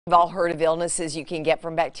We've all heard of illnesses you can get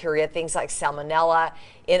from bacteria, things like salmonella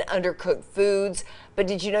in undercooked foods. But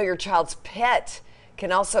did you know your child's pet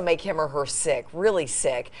can also make him or her sick, really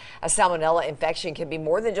sick? A salmonella infection can be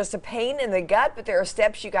more than just a pain in the gut, but there are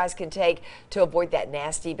steps you guys can take to avoid that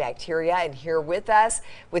nasty bacteria. And here with us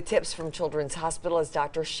with tips from Children's Hospital is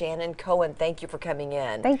Dr. Shannon Cohen. Thank you for coming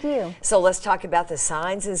in. Thank you. So let's talk about the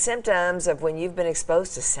signs and symptoms of when you've been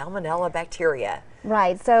exposed to salmonella bacteria.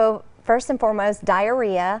 Right. So first and foremost,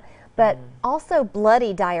 diarrhea, but also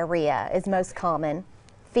bloody diarrhea is most common.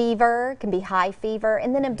 Fever, can be high fever,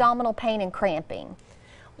 and then abdominal pain and cramping.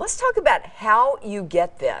 Let's talk about how you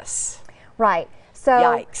get this. Right. So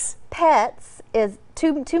Yikes. Pets is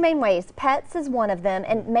two main ways. Pets is one of them,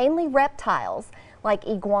 and mainly reptiles like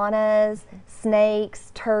iguanas,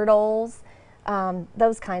 snakes, turtles.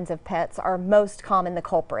 Those kinds of pets are most common the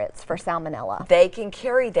culprits for salmonella. They can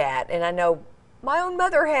carry that, and I know my own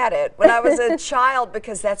mother had it when I was a child,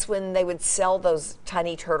 because that's when they would sell those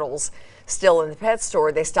tiny turtles still in the pet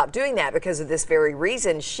store. They stopped doing that because of this very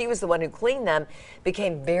reason. She was the one who cleaned them,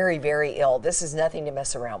 became very, very ill. This is nothing to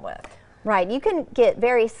mess around with. Right, you can get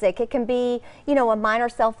very sick. It can be, a minor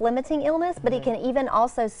self-limiting illness, but it can even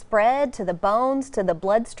also spread to the bones, to the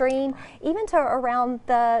bloodstream, even to around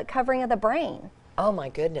the covering of the brain. Oh my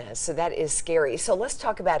goodness, so that is scary. So let's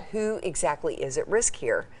talk about who exactly is at risk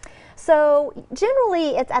here. So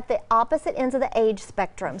generally it's at the opposite ends of the age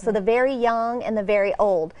spectrum, so the very young and the very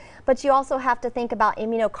old. But you also have to think about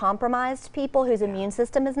immunocompromised people whose immune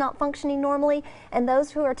system is not functioning normally, and those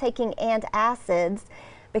who are taking antacids,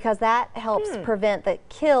 because that helps prevent the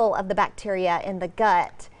kill of the bacteria in the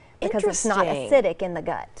gut, because it's not acidic in the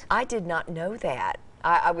gut. I did not know that.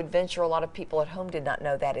 I would venture a lot of people at home did not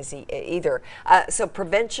know that either. So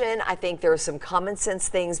prevention, I think there are some common sense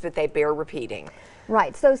things, but they bear repeating.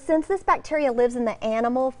 Right, so since this bacteria lives in the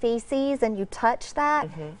animal feces and you touch that,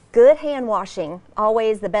 good hand washing,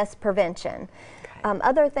 always the best prevention. Okay.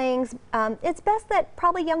 Other things, it's best that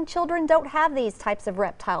probably young children don't have these types of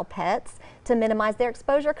reptile pets to minimize their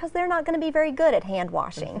exposure, because they're not going to be very good at hand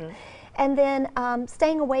washing. And then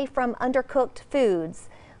staying away from undercooked foods,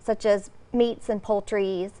 such as meats and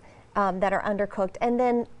poultries that are undercooked, and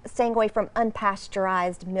then staying away from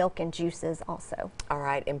unpasteurized milk and juices also. All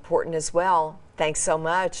right, important as well. Thanks so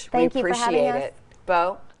much. Thank we you appreciate for having us. it.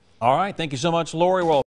 Bo? All right, thank you so much, Lori. Well,